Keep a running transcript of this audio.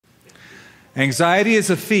Anxiety is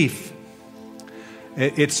a thief.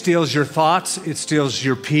 It steals your thoughts. It steals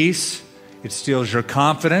your peace. It steals your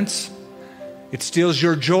confidence. It steals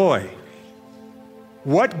your joy.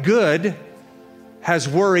 What good has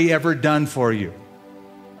worry ever done for you?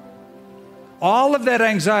 All of that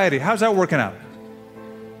anxiety, how's that working out?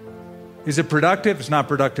 Is it productive? It's not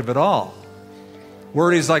productive at all.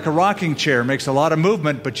 Worry is like a rocking chair, makes a lot of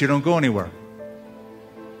movement, but you don't go anywhere.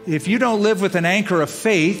 If you don't live with an anchor of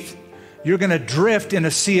faith, you're going to drift in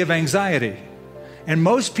a sea of anxiety. And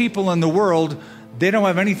most people in the world, they don't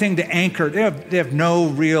have anything to anchor. They have no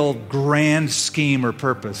real grand scheme or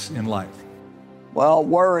purpose in life. Well,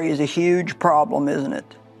 worry is a huge problem, isn't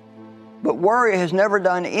it? But worry has never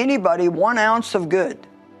done anybody 1 ounce of good.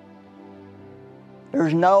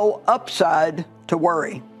 There's no upside to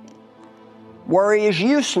worry. Worry is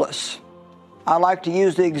useless. I like to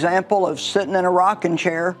use the example of sitting in a rocking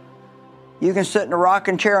chair. You can sit in a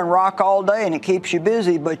rocking chair and rock all day and it keeps you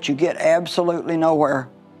busy, but you get absolutely nowhere.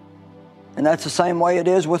 And that's the same way it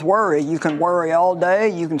is with worry. You can worry all day,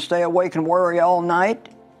 you can stay awake and worry all night.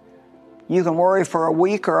 You can worry for a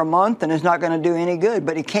week or a month and it's not going to do any good,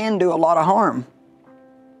 but it can do a lot of harm.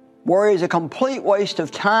 Worry is a complete waste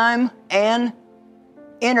of time and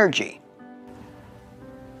energy.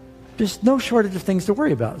 There's no shortage of things to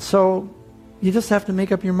worry about. So you just have to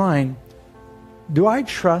make up your mind. Do I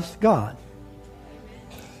trust God?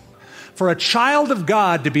 For a child of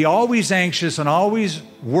God to be always anxious and always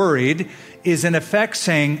worried is in effect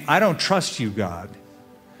saying, I don't trust you, God.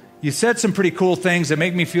 You said some pretty cool things that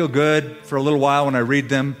make me feel good for a little while when I read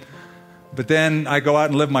them, but then I go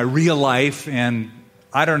out and live my real life and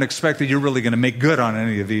I don't expect that you're really going to make good on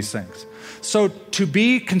any of these things. So to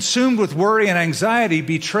be consumed with worry and anxiety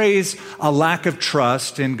betrays a lack of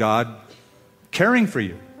trust in God caring for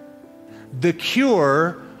you. The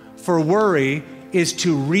cure for worry is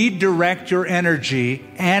to redirect your energy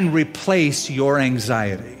and replace your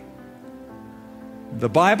anxiety. The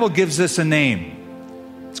Bible gives this a name.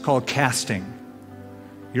 It's called casting.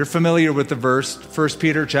 You're familiar with the verse, 1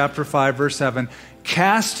 Peter chapter 5, verse 7.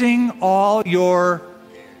 Casting all your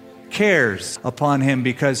cares upon him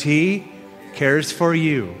because he cares for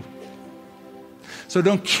you. So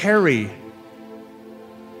don't carry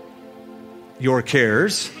your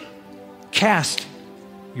cares. Cast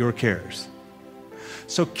your cares.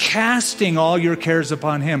 So casting all your cares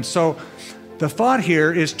upon him. So the thought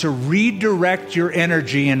here is to redirect your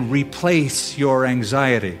energy and replace your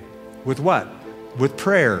anxiety. With what? With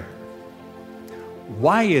prayer.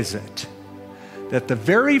 Why is it that the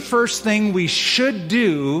very first thing we should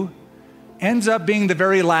do ends up being the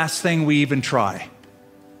very last thing we even try?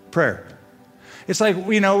 Prayer. It's like,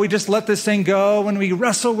 we just let this thing go and we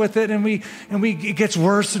wrestle with it and it gets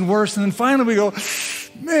worse and worse. And then finally we go,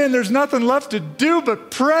 man, there's nothing left to do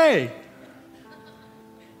but pray.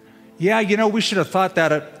 Yeah, we should have thought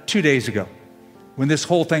that 2 days ago when this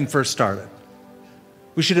whole thing first started.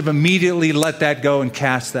 We should have immediately let that go and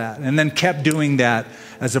cast that and then kept doing that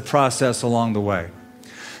as a process along the way.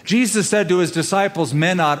 Jesus said to his disciples,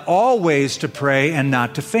 men ought always to pray and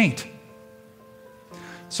not to faint.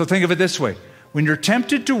 So think of it this way. When you're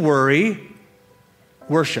tempted to worry,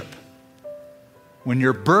 worship. When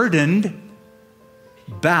you're burdened,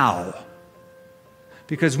 bow.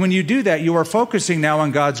 Because when you do that, you are focusing now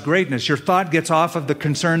on God's greatness. Your thought gets off of the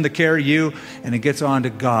concern, the care, you, and it gets on to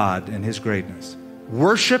God and his greatness.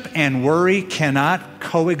 Worship and worry cannot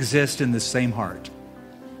coexist in the same heart.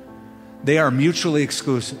 They are mutually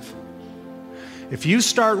exclusive. If you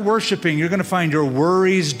start worshiping, you're going to find your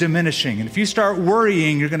worries diminishing. And if you start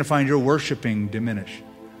worrying, you're going to find your worshiping diminish.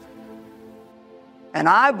 And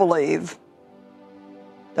I believe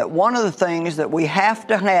that one of the things that we have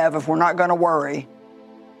to have if we're not going to worry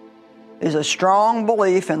is a strong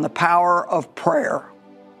belief in the power of prayer.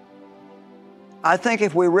 I think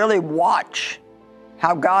if we really watch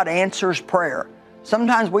how God answers prayer,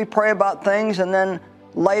 sometimes we pray about things and then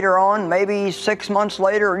later on, maybe 6 months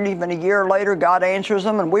later or even a year later, God answers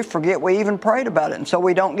them and we forget we even prayed about it. And so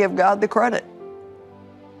we don't give God the credit.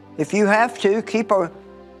 If you have to, keep a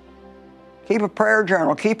prayer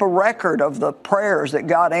journal. Keep a record of the prayers that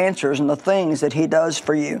God answers and the things that he does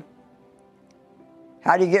for you.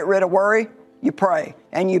 How do you get rid of worry? You pray.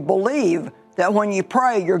 And you believe that when you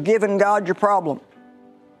pray, you're giving God your problem.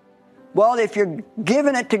 Well, if you're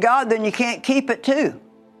giving it to God, then you can't keep it too.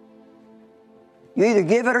 You either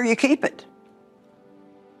give it or you keep it.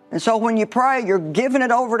 And so when you pray, you're giving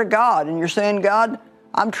it over to God and you're saying, God,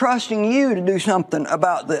 I'm trusting you to do something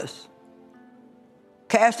about this.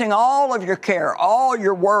 Casting all of your care, all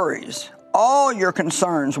your worries all your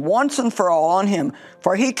concerns once and for all on Him,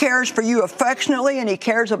 for He cares for you affectionately and He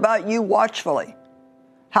cares about you watchfully.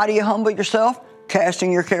 How do you humble yourself?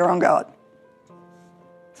 Casting your care on God.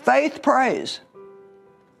 Faith prays.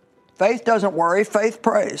 Faith doesn't worry, faith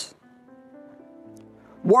prays.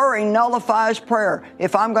 Worry nullifies prayer.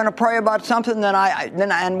 If I'm going to pray about something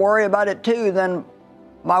and worry about it too, then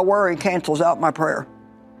my worry cancels out my prayer.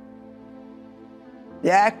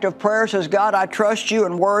 The act of prayer says, God, I trust you,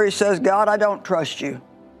 and worry says, God, I don't trust you.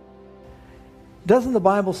 Doesn't the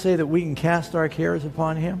Bible say that we can cast our cares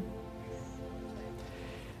upon Him?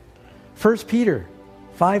 1 Peter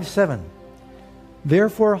 5:7.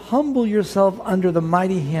 Therefore, humble yourself under the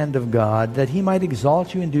mighty hand of God, that He might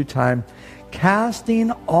exalt you in due time,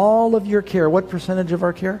 casting all of your care. What percentage of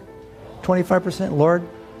our care? 25%. Lord,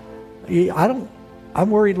 I'm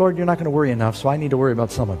worried, Lord, you're not going to worry enough, so I need to worry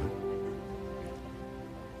about some of it.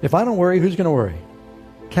 If I don't worry, who's going to worry?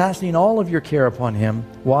 Casting all of your care upon Him.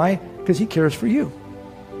 Why? Because He cares for you.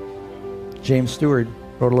 James Stewart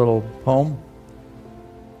wrote a little poem.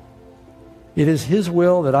 It is His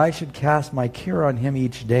will that I should cast my care on Him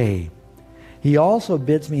each day. He also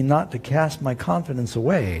bids me not to cast my confidence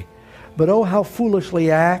away. But oh, how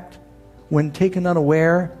foolishly I act when taken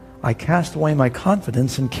unaware, I cast away my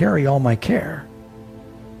confidence and carry all my care.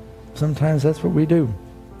 Sometimes that's what we do.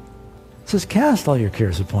 It says, cast all your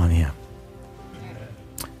cares upon Him.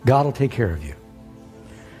 God will take care of you.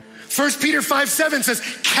 1 Peter 5:7 says,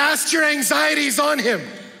 cast your anxieties on Him.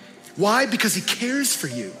 Why? Because He cares for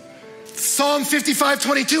you. Psalm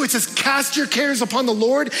 55:22, it says, cast your cares upon the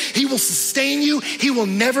Lord. He will sustain you. He will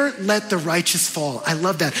never let the righteous fall. I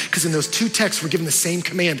love that, because in those two texts, we're given the same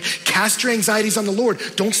command. Cast your anxieties on the Lord.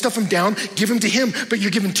 Don't stuff them down. Give them to Him. But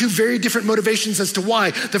you're given two very different motivations as to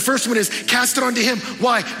why. The first one is cast it onto Him.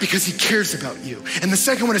 Why? Because He cares about you. And the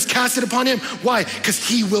second one is cast it upon Him. Why? Because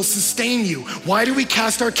He will sustain you. Why do we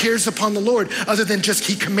cast our cares upon the Lord other than just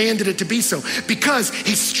He commanded it to be so? Because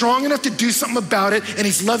He's strong enough to do something about it, and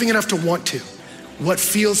He's loving enough to want to. What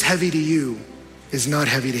feels heavy to you is not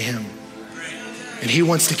heavy to Him. And He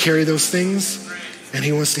wants to carry those things, and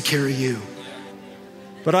He wants to carry you.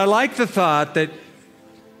 But I like the thought that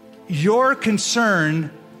your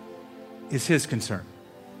concern is His concern.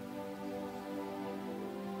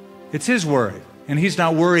 It's His worry, and He's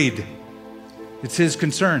not worried. It's His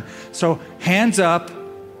concern. So hands up,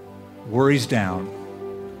 worries down.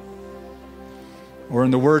 Or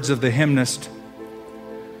in the words of the hymnist,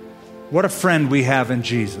 what a friend we have in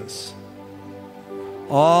Jesus.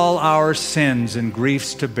 All our sins and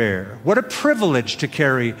griefs to bear. What a privilege to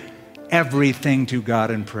carry everything to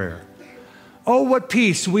God in prayer. Oh, what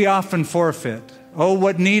peace we often forfeit. Oh,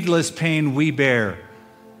 what needless pain we bear.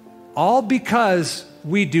 All because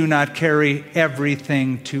we do not carry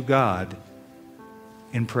everything to God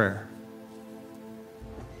in prayer.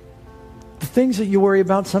 The things that you worry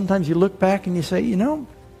about, sometimes you look back and you say,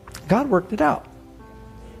 God worked it out.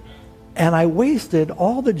 And I wasted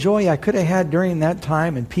all the joy I could have had during that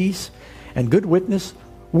time and peace and good witness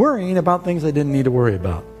worrying about things I didn't need to worry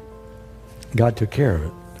about. God took care of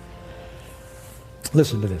it.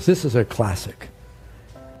 Listen to this. This is a classic.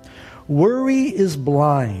 Worry is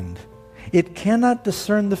blind. It cannot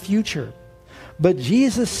discern the future. But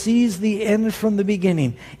Jesus sees the end from the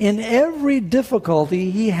beginning. In every difficulty,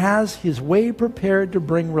 He has His way prepared to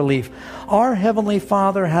bring relief. Our Heavenly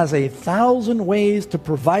Father has 1,000 ways to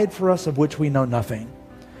provide for us of which we know nothing.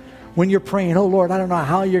 When you're praying, oh Lord, I don't know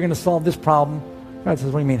how you're going to solve this problem. God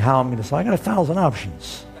says, what do you mean how I'm going to solve it? I got 1,000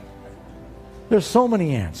 options. There's so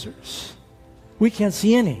many answers. We can't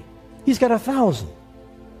see any. He's got 1,000.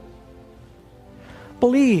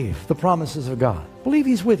 Believe the promises of God. Believe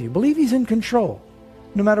He's with you. Believe He's in control.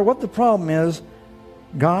 No matter what the problem is,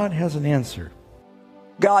 God has an answer.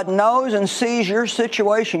 God knows and sees your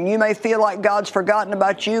situation. You may feel like God's forgotten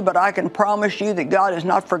about you, but I can promise you that God has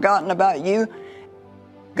not forgotten about you.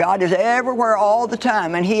 God is everywhere all the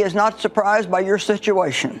time, and He is not surprised by your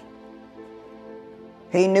situation.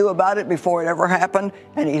 He knew about it before it ever happened,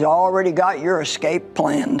 and He's already got your escape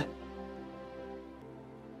planned.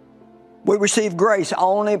 We receive grace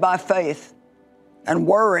only by faith, and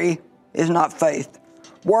worry is not faith.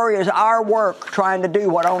 Worry is our work trying to do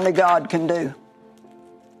what only God can do.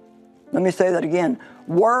 Let me say that again.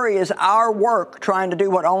 Worry is our work trying to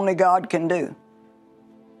do what only God can do.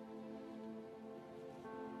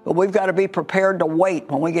 But we've got to be prepared to wait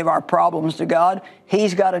when we give our problems to God.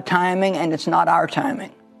 He's got a timing, and it's not our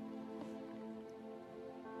timing.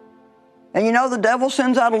 And the devil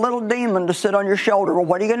sends out a little demon to sit on your shoulder. Well,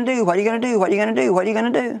 what are you going to do? What are you going to do? What are you going to do? What are you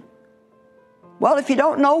going to do? Well, if you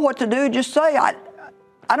don't know what to do, just say, I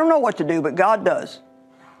don't know what to do, but God does.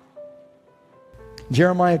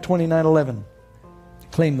 Jeremiah 29:11.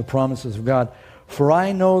 Claim the promises of God. For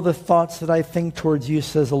I know the thoughts that I think towards you,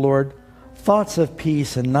 says the Lord, thoughts of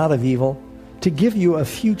peace and not of evil, to give you a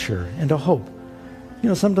future and a hope. You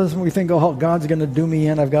know, sometimes when we think, oh, God's going to do me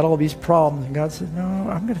in, I've got all these problems. And God says, no,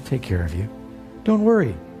 I'm going to take care of you. Don't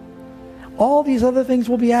worry. All these other things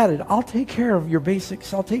will be added. I'll take care of your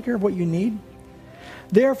basics. I'll take care of what you need.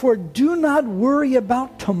 Therefore, do not worry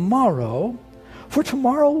about tomorrow, for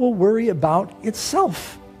tomorrow will worry about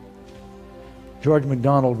itself. George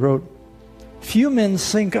MacDonald wrote, few men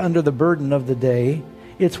sink under the burden of the day.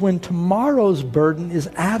 It's when tomorrow's burden is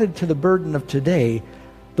added to the burden of today,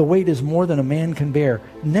 the weight is more than a man can bear.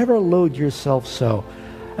 Never load yourself so.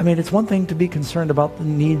 I mean, it's one thing to be concerned about the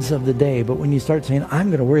needs of the day, but when you start saying, I'm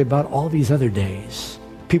going to worry about all these other days,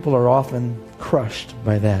 people are often crushed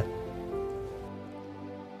by that.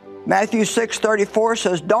 Matthew 6:34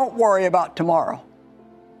 says, don't worry about tomorrow,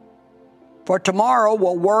 for tomorrow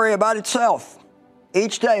will worry about itself.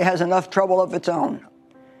 Each day has enough trouble of its own.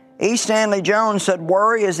 E. Stanley Jones said,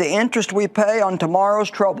 worry is the interest we pay on tomorrow's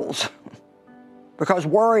troubles. Because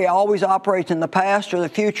worry always operates in the past or the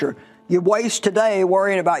future. You waste today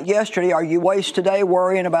worrying about yesterday, or you waste today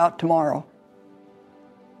worrying about tomorrow.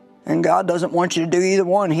 And God doesn't want you to do either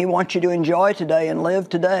one. He wants you to enjoy today and live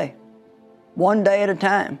today, one day at a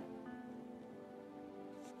time.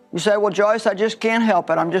 You say, well, Joyce, I just can't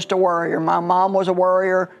help it. I'm just a worrier. My mom was a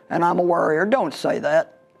worrier, and I'm a worrier. Don't say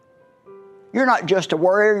that. You're not just a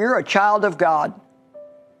worrier. You're a child of God.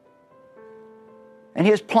 And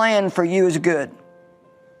His plan for you is good.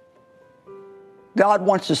 God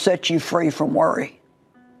wants to set you free from worry.